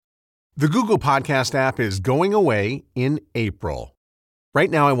The Google Podcast app is going away in April. Right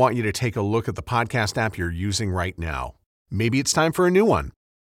now, I want you to take a look at the podcast app you're using right now. Maybe it's time for a new one.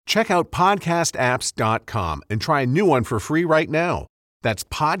 Check out podcastapps.com and try a new one for free right now. That's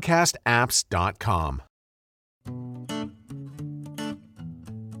podcastapps.com.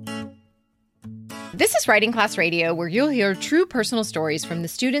 This is Writing Class Radio, where you'll hear true personal stories from the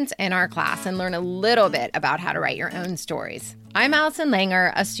students in our class and learn a little bit about how to write your own stories. I'm Allison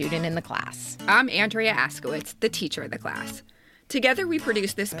Langer, a student in the class. I'm Andrea Askowitz, the teacher of the class. Together we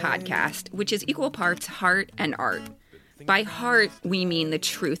produce this podcast, which is equal parts heart and art. By heart, we mean the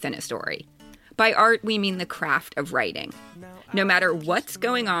truth in a story. By art, we mean the craft of writing. No matter what's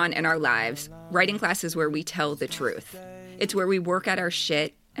going on in our lives, writing class is where we tell the truth. It's where we work at our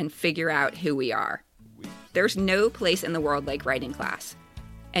shit and figure out who we are. There's no place in the world like writing class,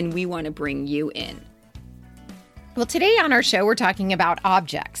 and we want to bring you in. Well, today on our show, we're talking about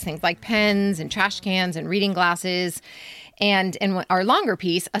objects, things like pens and trash cans and reading glasses, and in our longer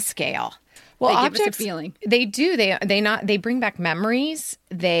piece, a scale. Well, They objects, give us a feeling. They do. They bring back memories.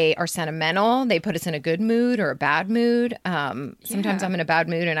 They are sentimental. They put us in a good mood or a bad mood. Sometimes I'm in a bad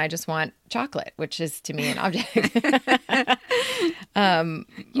mood and I just want chocolate, which is to me an object. You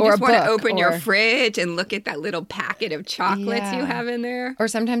or just want to book, open your fridge and look at that little packet of chocolates Yeah. you have in there. Or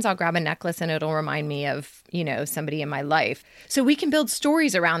sometimes I'll grab a necklace and it'll remind me of, somebody in my life. So we can build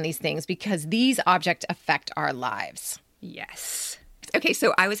stories around these things because these objects affect our lives. Yes. Okay,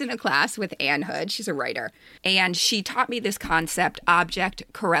 so I was in a class with Ann Hood. She's a writer. And she taught me this concept, object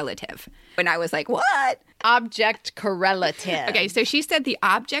correlative. And I was like, what? Object correlative. Okay, so she said the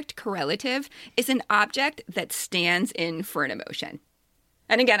object correlative is an object that stands in for an emotion.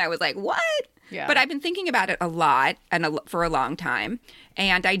 And again, I was like, what? Yeah. But I've been thinking about it a lot and for a long time.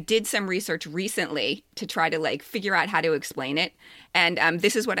 And I did some research recently to try to figure out how to explain it. And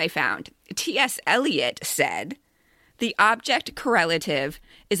this is what I found. T.S. Eliot said, the object correlative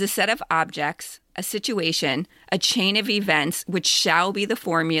is a set of objects, a situation, a chain of events which shall be the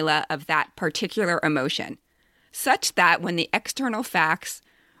formula of that particular emotion, such that when the external facts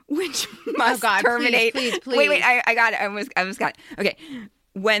which must terminate... Please. Wait, I got it. I almost got it. Okay.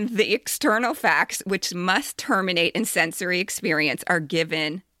 When the external facts which must terminate in sensory experience are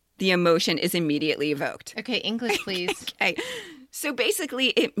given, the emotion is immediately evoked. Okay, English, please. Okay. So basically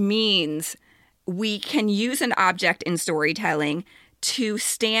it means we can use an object in storytelling to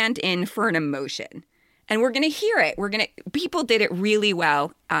stand in for an emotion. And we're going to hear it. People did it really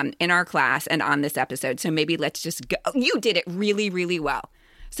well in our class and on this episode. So maybe let's just go. You did it really, really well.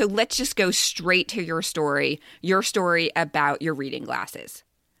 So let's just go straight to your story about your reading glasses.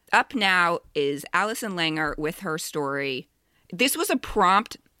 Up now is Allison Langer with her story. This was a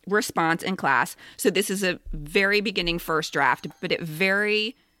prompt response in class. So this is a very beginning first draft, but it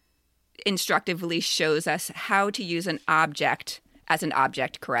very instructively shows us how to use an object as an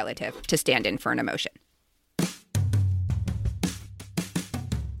object correlative to stand in for an emotion.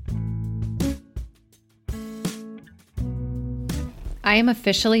 I am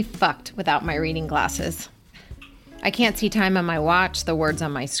officially fucked without my reading glasses. I can't see time on my watch, the words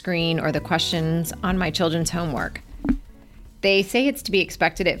on my screen, or the questions on my children's homework. They say it's to be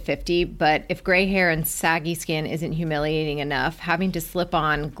expected at 50, but if gray hair and saggy skin isn't humiliating enough, having to slip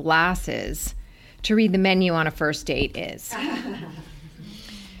on glasses to read the menu on a first date is.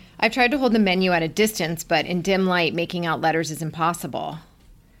 I've tried to hold the menu at a distance, but in dim light, making out letters is impossible.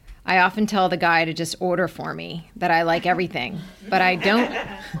 I often tell the guy to just order for me, that I like everything, but I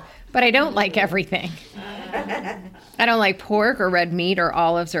don't like everything. I don't like pork or red meat or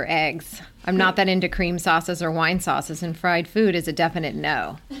olives or eggs. I'm not that into cream sauces or wine sauces, and fried food is a definite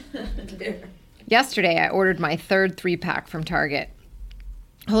no. Yesterday, I ordered my third 3-pack from Target,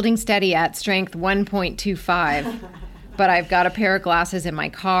 holding steady at strength 1.25, but I've got a pair of glasses in my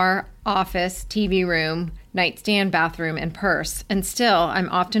car, office, TV room, nightstand, bathroom, and purse, and still, I'm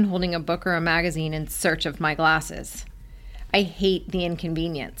often holding a book or a magazine in search of my glasses. I hate the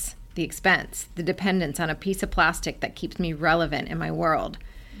inconvenience, the expense, the dependence on a piece of plastic that keeps me relevant in my world.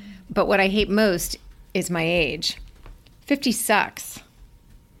 But what I hate most is my age. 50 sucks.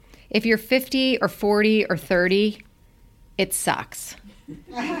 If you're 50 or 40 or 30, it sucks.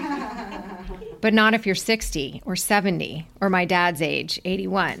 But not if you're 60 or 70 or my dad's age,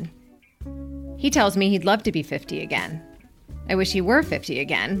 81. He tells me he'd love to be 50 again. I wish he were 50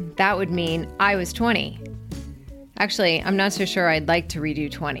 again. That would mean I was 20. Actually, I'm not so sure I'd like to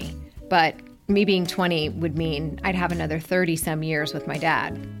redo 20, but me being 20 would mean I'd have another 30-some years with my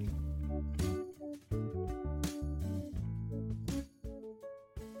dad.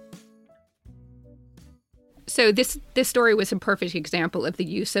 So this story was a perfect example of the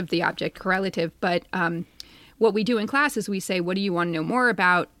use of the object correlative. But what we do in class is we say, what do you want to know more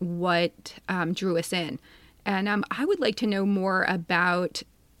about? What drew us in? And I would like to know more about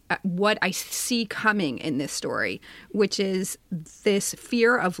what I see coming in this story, which is this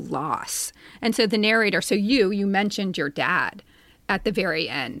fear of loss. And so the narrator, so you mentioned your dad at the very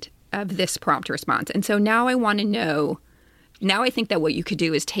end of this prompt response. And so now I want to know, now I think that what you could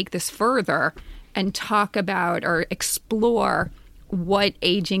do is take this further and talk about or explore what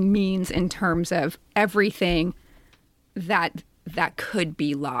aging means in terms of everything that could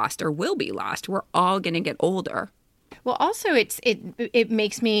be lost or will be lost. We're all going to get older. Well, also, it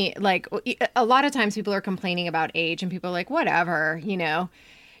makes me like, a lot of times people are complaining about age and people are like, whatever, you're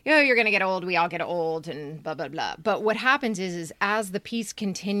going to get old. We all get old and blah, blah, blah. But what happens is as the piece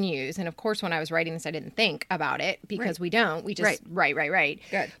continues, and of course, when I was writing this, I didn't think about it because we don't. We just write.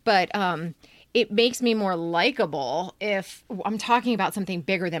 Good. But it makes me more likable if I'm talking about something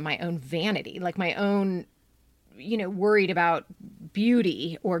bigger than my own vanity, like my own worried about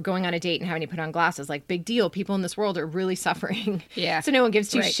beauty or going on a date and having to put on glasses. Like, big deal. People in this world are really suffering. Yeah. So no one gives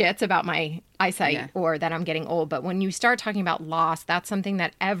two shits about my eyesight or that I'm getting old. But when you start talking about loss, that's something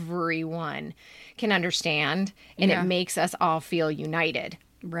that everyone can understand, and it makes us all feel united.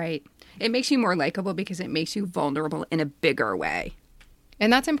 Right. It makes you more likable because it makes you vulnerable in a bigger way.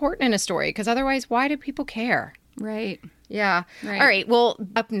 And that's important in a story because otherwise, why do people care? Right. Yeah. Right. All right. Well,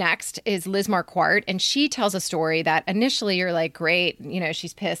 up next is Liz Marquardt, and she tells a story that initially you're like, great,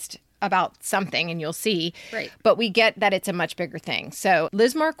 she's pissed about something, and you'll see. Right. But we get that it's a much bigger thing. So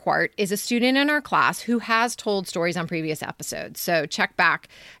Liz Marquardt is a student in our class who has told stories on previous episodes. So check back.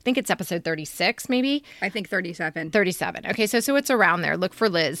 I think it's episode 36, maybe? I think 37. 37. Okay. So it's around there. Look for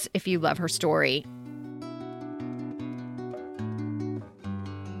Liz if you love her story.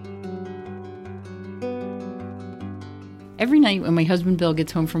 Every night when my husband Bill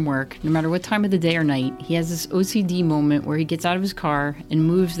gets home from work, no matter what time of the day or night, he has this OCD moment where he gets out of his car and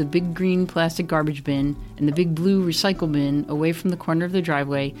moves the big green plastic garbage bin and the big blue recycle bin away from the corner of the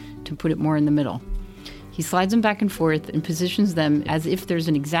driveway to put it more in the middle. He slides them back and forth and positions them as if there's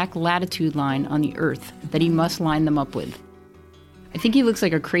an exact latitude line on the earth that he must line them up with. I think he looks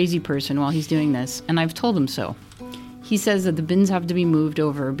like a crazy person while he's doing this, and I've told him so. He says that the bins have to be moved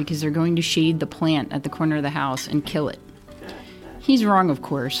over because they're going to shade the plant at the corner of the house and kill it. He's wrong, of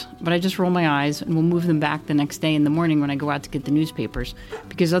course, but I just roll my eyes and we'll move them back the next day in the morning when I go out to get the newspapers,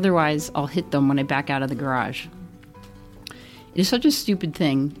 because otherwise I'll hit them when I back out of the garage. It is such a stupid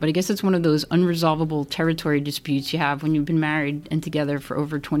thing, but I guess it's one of those unresolvable territory disputes you have when you've been married and together for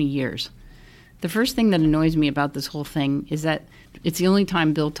over 20 years. The first thing that annoys me about this whole thing is that it's the only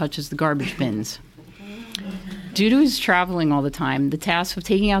time Bill touches the garbage bins. Due to his traveling all the time, the task of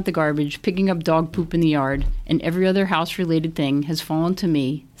taking out the garbage, picking up dog poop in the yard, and every other house-related thing has fallen to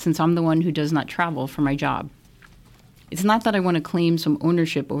me since I'm the one who does not travel for my job. It's not that I want to claim some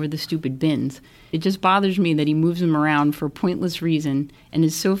ownership over the stupid bins. It just bothers me that he moves them around for a pointless reason and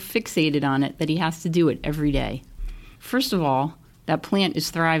is so fixated on it that he has to do it every day. First of all, that plant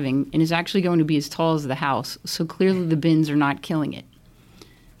is thriving and is actually going to be as tall as the house, so clearly the bins are not killing it.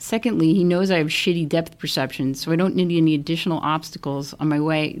 Secondly, he knows I have shitty depth perception, so I don't need any additional obstacles on my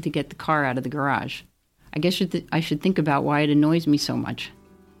way to get the car out of the garage. I guess I should think about why it annoys me so much.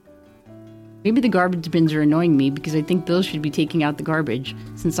 Maybe the garbage bins are annoying me because I think Bill should be taking out the garbage,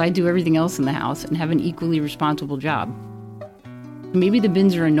 since I do everything else in the house and have an equally responsible job. Maybe the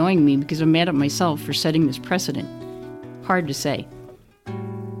bins are annoying me because I'm mad at myself for setting this precedent. Hard to say.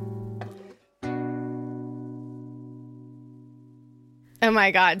 Oh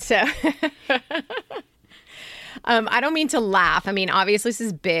my God. So I don't mean to laugh. I mean, obviously this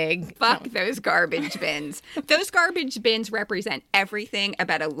is big. Fuck those garbage bins. Those garbage bins represent everything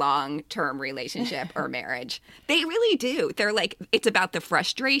about a long-term relationship or marriage. They really do. They're like, it's about the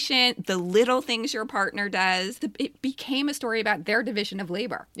frustration, the little things your partner does. It became a story about their division of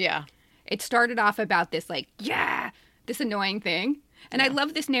labor. Yeah. It started off about this this annoying thing. And I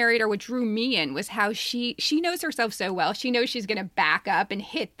love this narrator. What drew me in was how she knows herself so well. She knows she's going to back up and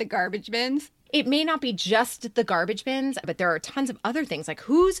hit the garbage bins. It may not be just the garbage bins, but there are tons of other things. Like,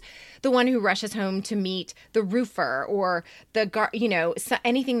 who's the one who rushes home to meet the roofer or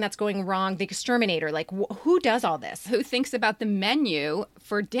anything that's going wrong, the exterminator? Like, who does all this? Who thinks about the menu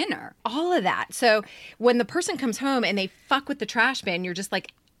for dinner? All of that. So when the person comes home and they fuck with the trash bin, you're just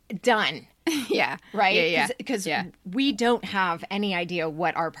like, done. Yeah. Right? Yeah. Because we don't have any idea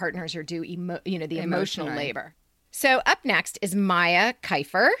what our partners are doing, the emotional labor. So up next is Maya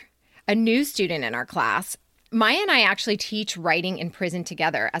Kiefer, a new student in our class. Maya and I actually teach writing in prison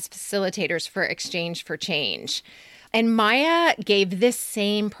together as facilitators for Exchange for Change. And Maya gave this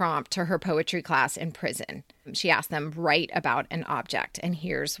same prompt to her poetry class in prison. She asked them, write about an object. And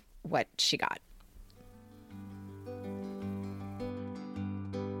here's what she got.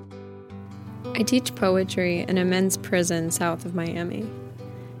 I teach poetry in a men's prison south of Miami.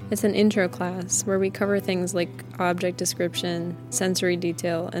 It's an intro class where we cover things like object description, sensory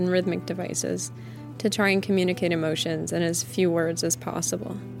detail, and rhythmic devices to try and communicate emotions in as few words as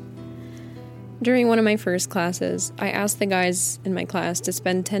possible. During one of my first classes, I asked the guys in my class to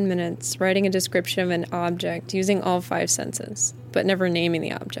spend 10 minutes writing a description of an object using all 5 senses, but never naming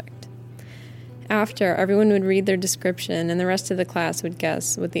the object. After, everyone would read their description and the rest of the class would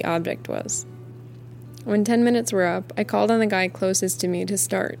guess what the object was. When 10 minutes were up, I called on the guy closest to me to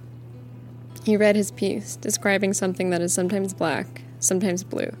start. He read his piece, describing something that is sometimes black, sometimes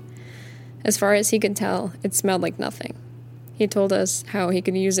blue. As far as he could tell, it smelled like nothing. He told us how he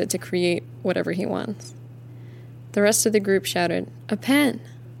could use it to create whatever he wants. The rest of the group shouted, "A pen!"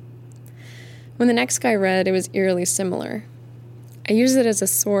 When the next guy read, it was eerily similar. I use it as a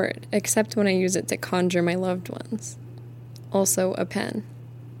sword, except when I use it to conjure my loved ones. Also, a pen.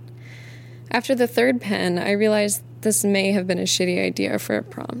 After the third pen, I realized this may have been a shitty idea for a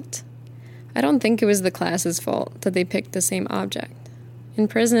prompt. I don't think it was the class's fault that they picked the same object. In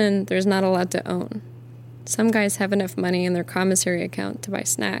prison, there's not a lot to own. Some guys have enough money in their commissary account to buy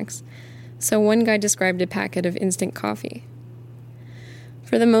snacks, so one guy described a packet of instant coffee.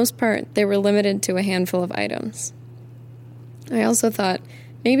 For the most part, they were limited to a handful of items. I also thought,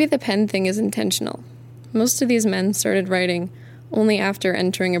 maybe the pen thing is intentional. Most of these men started writing only after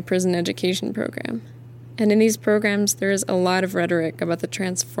entering a prison education program. And in these programs, there is a lot of rhetoric about the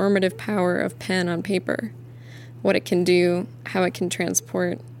transformative power of pen on paper, what it can do, how it can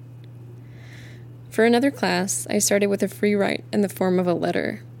transport. For another class, I started with a free write in the form of a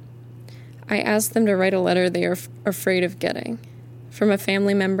letter. I asked them to write a letter they are afraid of getting, from a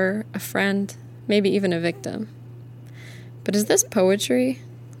family member, a friend, maybe even a victim. "But is this poetry?"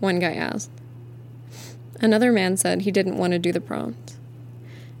 one guy asked. Another man said he didn't want to do the prompt.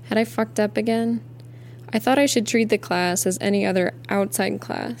 Had I fucked up again? I thought I should treat the class as any other outside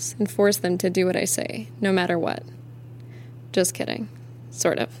class and force them to do what I say, no matter what. Just kidding.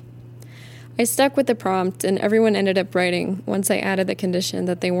 Sort of. I stuck with the prompt, and everyone ended up writing once I added the condition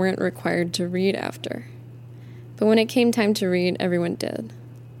that they weren't required to read after. But when it came time to read, everyone did.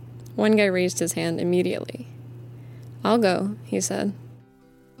 One guy raised his hand immediately. "I'll go," he said.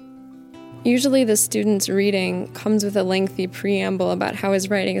 Usually the student's reading comes with a lengthy preamble about how his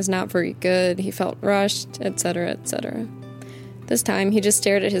writing is not very good, he felt rushed, etc., etc. This time, he just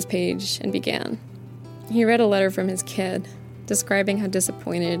stared at his page and began. He read a letter from his kid, describing how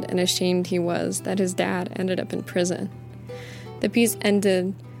disappointed and ashamed he was that his dad ended up in prison. The piece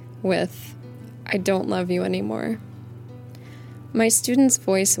ended with, "I don't love you anymore." My student's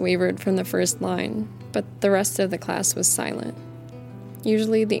voice wavered from the first line, but the rest of the class was silent.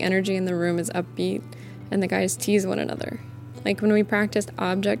 Usually the energy in the room is upbeat, and the guys tease one another. Like when we practiced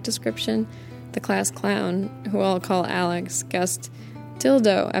object description, the class clown, who I'll call Alex, guessed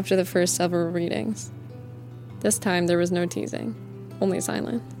dildo after the first several readings. This time there was no teasing, only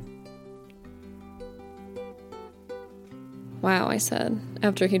silence. "Wow," I said,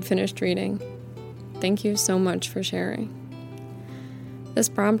 after he'd finished reading. "Thank you so much for sharing." This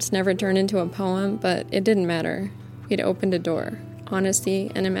prompt never turned into a poem, but it didn't matter. We'd opened a door. Honesty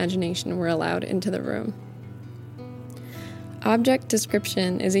and imagination were allowed into the room. Object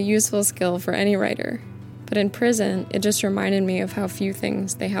description is a useful skill for any writer, but in prison, it just reminded me of how few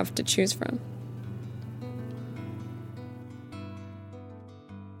things they have to choose from.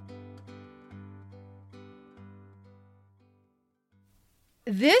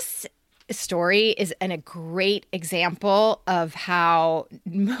 This story is a great example of how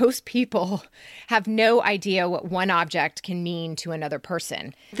most people have no idea what one object can mean to another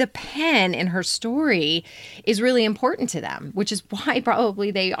person. The pen in her story is really important to them, which is why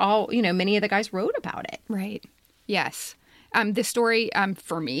probably they all, many of the guys wrote about it. Right. Yes. The story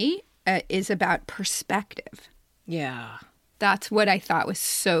for me is about perspective. Yeah. That's what I thought was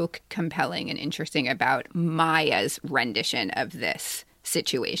so compelling and interesting about Maya's rendition of this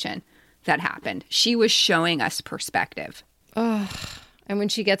situation that happened. She was showing us perspective. Oh, and when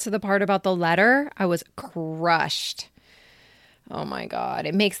she gets to the part about the letter, I was crushed. Oh my God.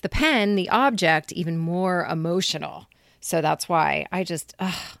 It makes the pen, the object, even more emotional. So that's why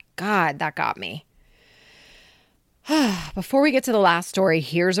God, that got me. Before we get to the last story,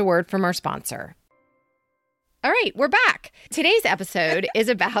 here's a word from our sponsor. All right, we're back. Today's episode is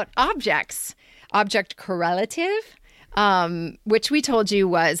about objects. object correlative, which we told you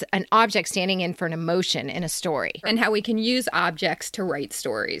was an object standing in for an emotion in a story. And how we can use objects to write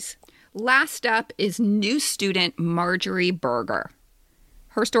stories. Last up is new student Marjorie Berger.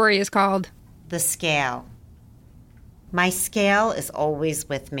 Her story is called The Scale. My scale is always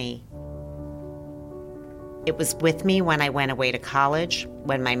with me. It was with me when I went away to college,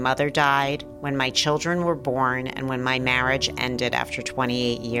 when my mother died, when my children were born, and when my marriage ended after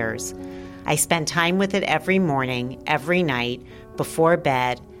 28 years. I spent time with it every morning, every night, before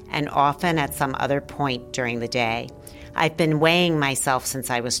bed, and often at some other point during the day. I've been weighing myself since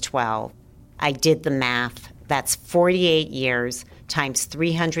I was 12. I did the math. That's 48 years times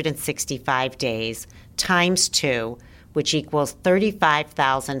 365 days times 2, which equals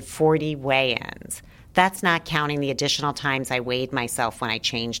 35,040 weigh-ins. That's not counting the additional times I weighed myself when I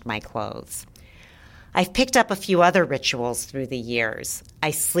changed my clothes. I've picked up a few other rituals through the years.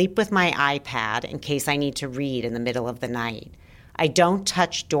 I sleep with my iPad in case I need to read in the middle of the night. I don't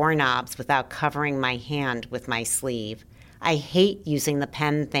touch doorknobs without covering my hand with my sleeve. I hate using the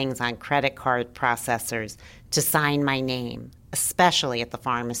pen things on credit card processors to sign my name, especially at the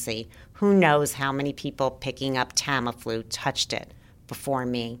pharmacy. Who knows how many people picking up Tamiflu touched it before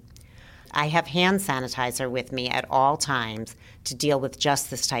me? I have hand sanitizer with me at all times to deal with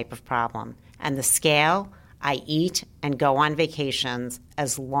just this type of problem. And the scale, I eat and go on vacations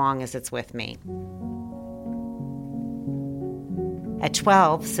as long as it's with me. At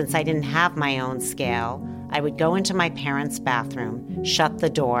 12, since I didn't have my own scale, I would go into my parents' bathroom, shut the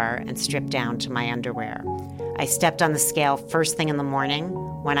door, and strip down to my underwear. I stepped on the scale first thing in the morning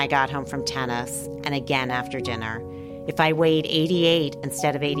when I got home from tennis, and again after dinner. If I weighed 88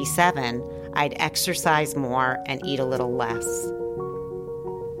 instead of 87, I'd exercise more and eat a little less.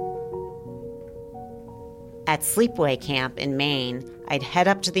 At sleepaway camp in Maine, I'd head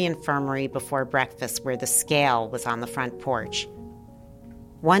up to the infirmary before breakfast where the scale was on the front porch.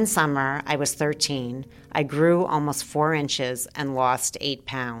 One summer, I was 13. I grew almost 4 inches and lost 8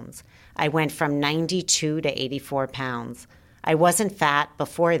 pounds. I went from 92 to 84 pounds. I wasn't fat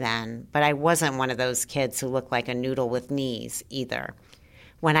before then, but I wasn't one of those kids who looked like a noodle with knees either.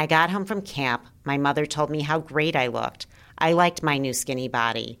 When I got home from camp, my mother told me how great I looked. I liked my new skinny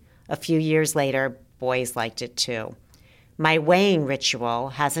body. A few years later, boys liked it too. My weighing ritual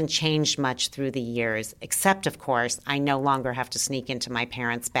hasn't changed much through the years, except, of course, I no longer have to sneak into my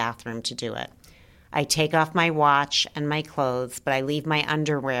parents' bathroom to do it. I take off my watch and my clothes, but I leave my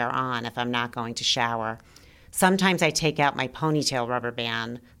underwear on if I'm not going to shower. Sometimes I take out my ponytail rubber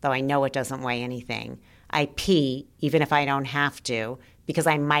band, though I know it doesn't weigh anything. I pee, even if I don't have to, because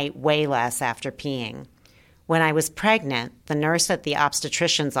I might weigh less after peeing. When I was pregnant, the nurse at the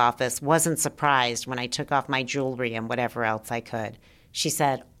obstetrician's office wasn't surprised when I took off my jewelry and whatever else I could. She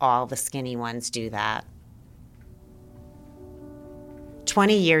said, all the skinny ones do that.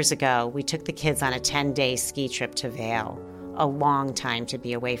 20 years ago, we took the kids on a 10-day ski trip to Vail, a long time to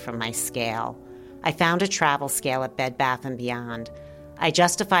be away from my scale. I found a travel scale at Bed Bath & Beyond. I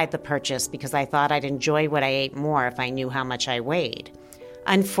justified the purchase because I thought I'd enjoy what I ate more if I knew how much I weighed.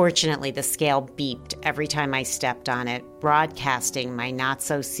 Unfortunately, the scale beeped every time I stepped on it, broadcasting my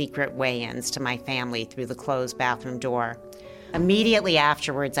not-so-secret weigh-ins to my family through the closed bathroom door. Immediately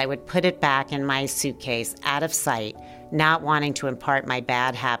afterwards, I would put it back in my suitcase, out of sight, not wanting to impart my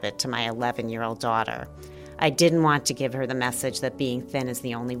bad habit to my 11-year-old daughter. I didn't want to give her the message that being thin is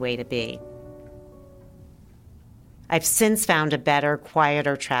the only way to be. I've since found a better,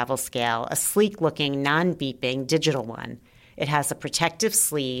 quieter travel scale, a sleek-looking, non-beeping digital one. It has a protective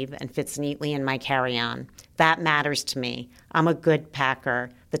sleeve and fits neatly in my carry-on. That matters to me. I'm a good packer,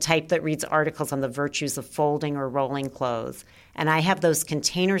 the type that reads articles on the virtues of folding or rolling clothes, and I have those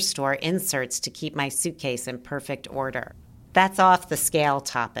Container Store inserts to keep my suitcase in perfect order. That's off the scale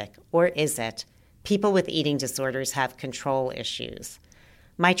topic, or is it? People with eating disorders have control issues.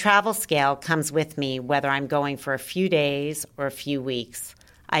 My travel scale comes with me whether I'm going for a few days or a few weeks.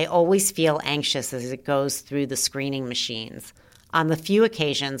 I always feel anxious as it goes through the screening machines. On the few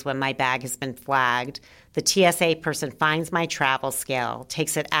occasions when my bag has been flagged, the TSA person finds my travel scale,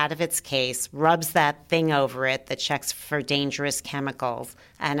 takes it out of its case, rubs that thing over it that checks for dangerous chemicals,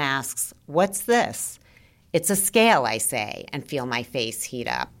 and asks, "What's this?" "It's a scale," I say, and feel my face heat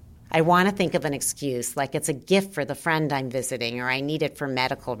up. I want to think of an excuse, like it's a gift for the friend I'm visiting or I need it for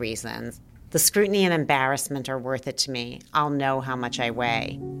medical reasons. The scrutiny and embarrassment are worth it to me. I'll know how much I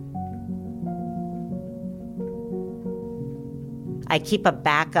weigh. I keep a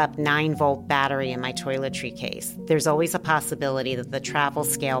backup 9-volt battery in my toiletry case. There's always a possibility that the travel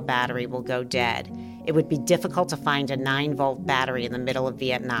scale battery will go dead. It would be difficult to find a 9-volt battery in the middle of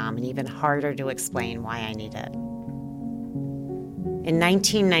Vietnam, and even harder to explain why I need it. In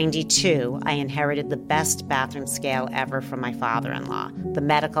 1992, I inherited the best bathroom scale ever from my father-in-law, the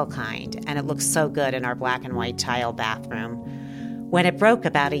medical kind, and it looks so good in our black and white tile bathroom. When it broke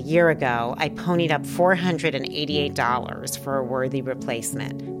about a year ago, I ponied up $488 for a worthy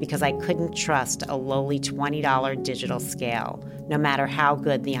replacement because I couldn't trust a lowly $20 digital scale, no matter how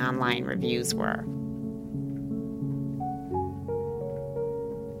good the online reviews were.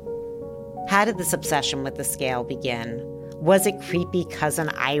 How did this obsession with the scale begin? Was it creepy cousin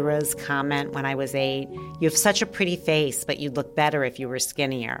Ira's comment when I was 8, "You have such a pretty face, but you'd look better if you were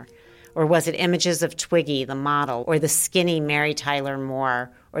skinnier"? Or was it images of Twiggy, the model, or the skinny Mary Tyler Moore,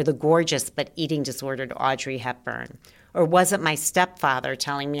 or the gorgeous but eating disordered Audrey Hepburn? Or was it my stepfather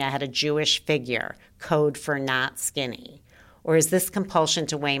telling me I had a Jewish figure, code for not skinny? Or is this compulsion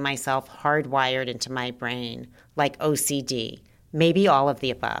to weigh myself hardwired into my brain, like OCD? Maybe all of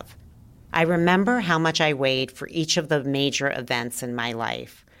the above. I remember how much I weighed for each of the major events in my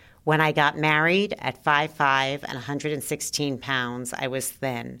life. When I got married at 5'5" and 116 pounds, I was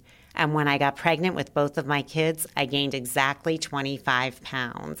thin. And when I got pregnant with both of my kids, I gained exactly 25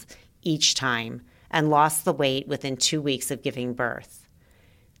 pounds each time and lost the weight within 2 weeks of giving birth.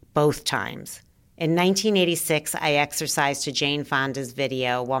 Both times. In 1986, I exercised to Jane Fonda's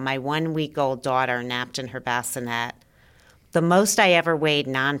video while my 1-week-old daughter napped in her bassinet. The most I ever weighed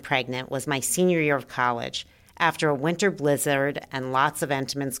non-pregnant was my senior year of college. After a winter blizzard and lots of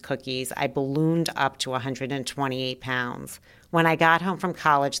Entenmann's cookies, I ballooned up to 128 pounds. When I got home from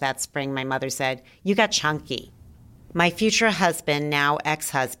college that spring, my mother said, "You got chunky." My future husband, now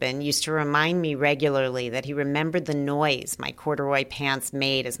ex-husband, used to remind me regularly that he remembered the noise my corduroy pants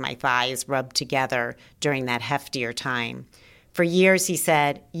made as my thighs rubbed together during that heftier time. For years, he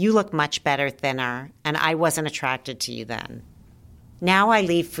said, "You look much better thinner, and I wasn't attracted to you then." Now I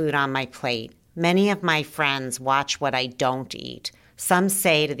leave food on my plate. Many of my friends watch what I don't eat. Some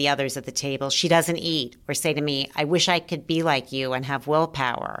say to the others at the table, "She doesn't eat," or say to me, "I wish I could be like you and have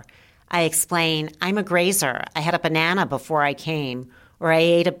willpower." I explain, "I'm a grazer. I had a banana before I came," or "I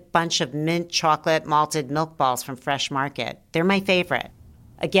ate a bunch of mint chocolate malted milk balls from Fresh Market. They're my favorite."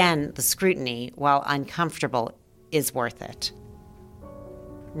 Again, the scrutiny, while uncomfortable, is worth it.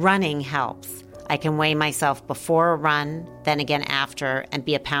 Running helps. I can weigh myself before a run, then again after, and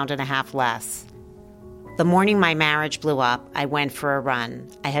be 1.5 pounds less. The morning my marriage blew up, I went for a run.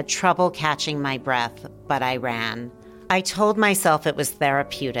 I had trouble catching my breath, but I ran. I told myself it was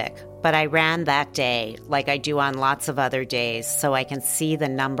therapeutic, but I ran that day like I do on lots of other days so I can see the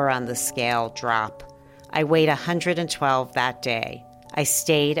number on the scale drop. I weighed 112 that day. I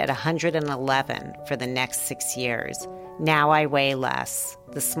stayed at 111 for the next 6 years. Now I weigh less.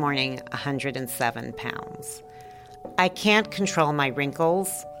 This morning, 107 pounds. I can't control my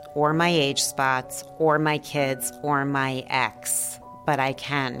wrinkles, or my age spots, or my kids, or my ex, but I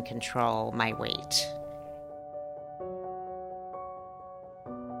can control my weight.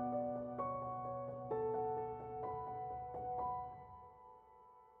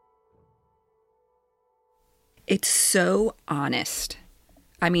 It's so honest.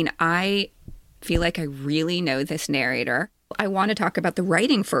 I mean, I feel like I really know this narrator. I want to talk about the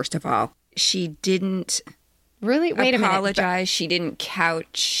writing, first of all. She didn't Really? Wait apologize. a minute. She didn't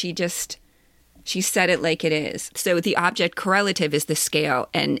couch. She said it like it is. So the object correlative is the scale,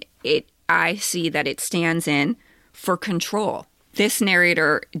 and I see that it stands in for control. This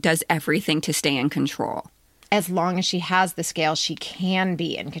narrator does everything to stay in control. As long as she has the scale, she can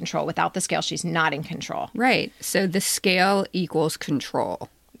be in control. Without the scale, she's not in control. Right. So the scale equals control.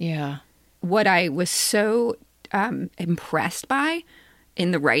 Yeah. What I was so impressed by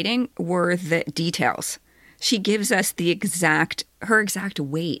in the writing were the details. She gives us her exact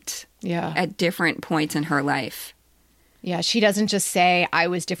weight at different points in her life. Yeah, she doesn't just say, I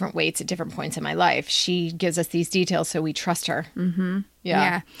was different weights at different points in my life. She gives us these details so we trust her. Mm-hmm.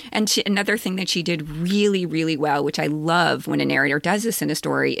 Yeah. And another thing that she did really, really well, which I love when a narrator does this in a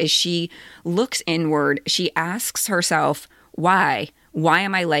story, is she looks inward. She asks herself, why? Why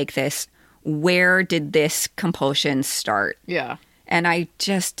am I like this? Where did this compulsion start? Yeah. And I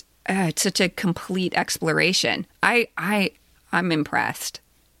just, it's such a complete exploration. I'm impressed.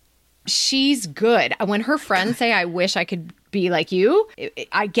 She's good. When her friends say, I wish I could be like you,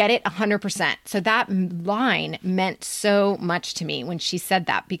 I get it 100%. So that line meant so much to me when she said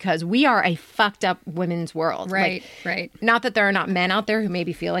that, because we are a fucked up women's world. Right, right. Not that there are not men out there who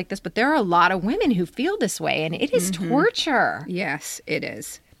maybe feel like this, but there are a lot of women who feel this way, and it is torture. Yes, it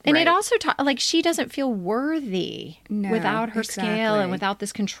is. And Right. it also, she doesn't feel worthy without her scale exactly. and without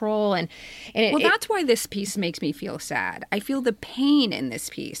this control. And That's why this piece makes me feel sad. I feel the pain in this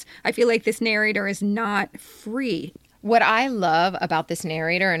piece. I feel like this narrator is not free. what I love about this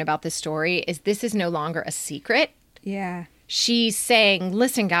narrator and about this story is this is no longer a secret. Yeah. She's saying,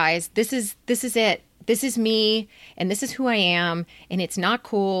 listen, guys, this is it. This is me, and this is who I am, and it's not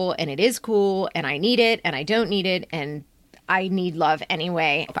cool, and it is cool, and I need it, and I don't need it, and I need love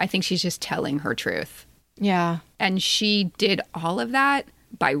anyway. I think she's just telling her truth. Yeah. And she did all of that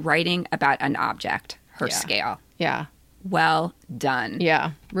by writing about an object, her Yeah. scale. Yeah. Well done.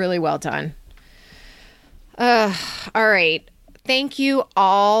 Yeah. Really well done. All right. Thank you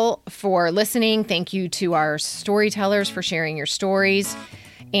all for listening. Thank you to our storytellers for sharing your stories.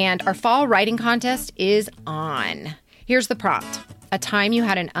 And our fall writing contest is on. Here's the prompt. A time you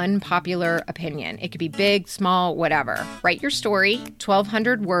had an unpopular opinion. It could be big, small, whatever. Write your story,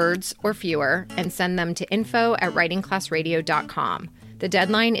 1,200 words or fewer, and send them to info@writingclassradio.com. The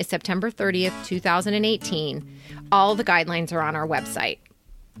deadline is September 30th, 2018. All the guidelines are on our website.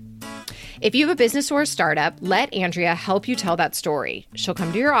 If you have a business or a startup, let Andrea help you tell that story. She'll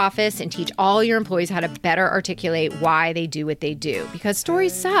come to your office and teach all your employees how to better articulate why they do what they do, because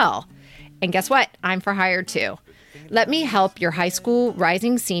stories sell. And guess what? I'm for hire too. Let me help your high school,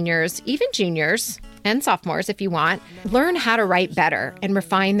 rising seniors, even juniors, and sophomores if you want, learn how to write better and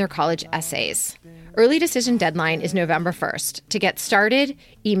refine their college essays. Early decision deadline is November 1st. To get started,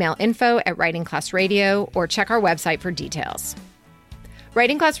 email info@writingclassradio or check our website for details.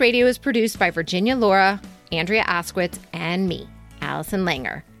 Writing Class Radio is produced by Virginia Laura, Andrea Askwitz, and me, Allison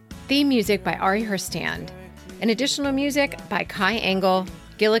Langer. Theme music by Ari Herstand. And additional music by Kai Engel,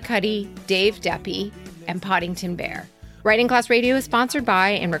 Gillicuddy, Dave Deppie, and Poddington Bear. Writing Class Radio is sponsored by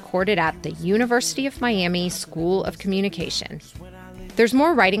and recorded at the University of Miami School of Communication. There's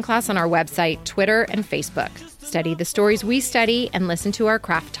more Writing Class on our website, Twitter, and Facebook. Study the stories we study and listen to our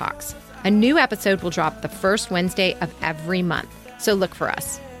craft talks. A new episode will drop the first Wednesday of every month, so look for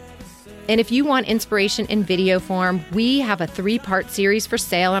us. And if you want inspiration in video form, we have a 3-part series for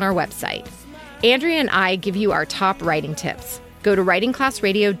sale on our website. Andrea and I give you our top writing tips. Go to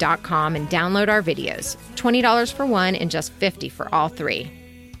writingclassradio.com and download our videos. $20 for one and just $50 for all 3.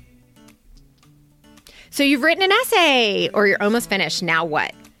 So you've written an essay, or you're almost finished. Now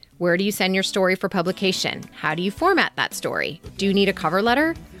what? Where do you send your story for publication? How do you format that story? Do you need a cover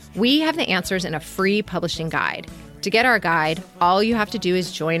letter? We have the answers in a free publishing guide. To get our guide, all you have to do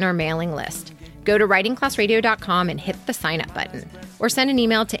is join our mailing list. Go to writingclassradio.com and hit the sign up button, or send an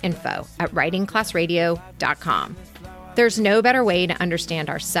email to info@writingclassradio.com. There's no better way to understand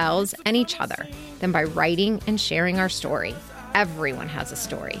ourselves and each other than by writing and sharing our story. Everyone has a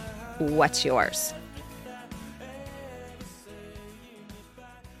story. What's yours?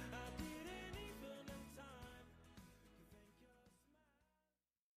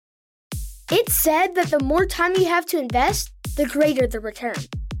 It's said that the more time you have to invest, the greater the return.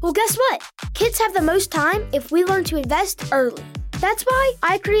 Well, guess what? Kids have the most time if we learn to invest early. That's why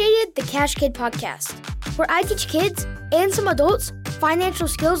I created the Cash Kid podcast, where I teach kids and some adults financial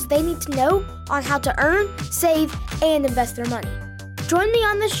skills they need to know on how to earn, save, and invest their money. Join me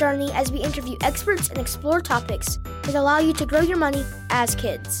on this journey as we interview experts and explore topics that allow you to grow your money as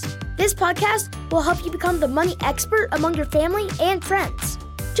kids. This podcast will help you become the money expert among your family and friends.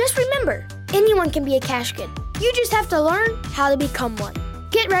 Just remember, anyone can be a cash kid. You just have to learn how to become one.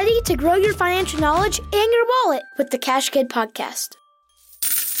 Get ready to grow your financial knowledge and your wallet with the Cash Kid podcast.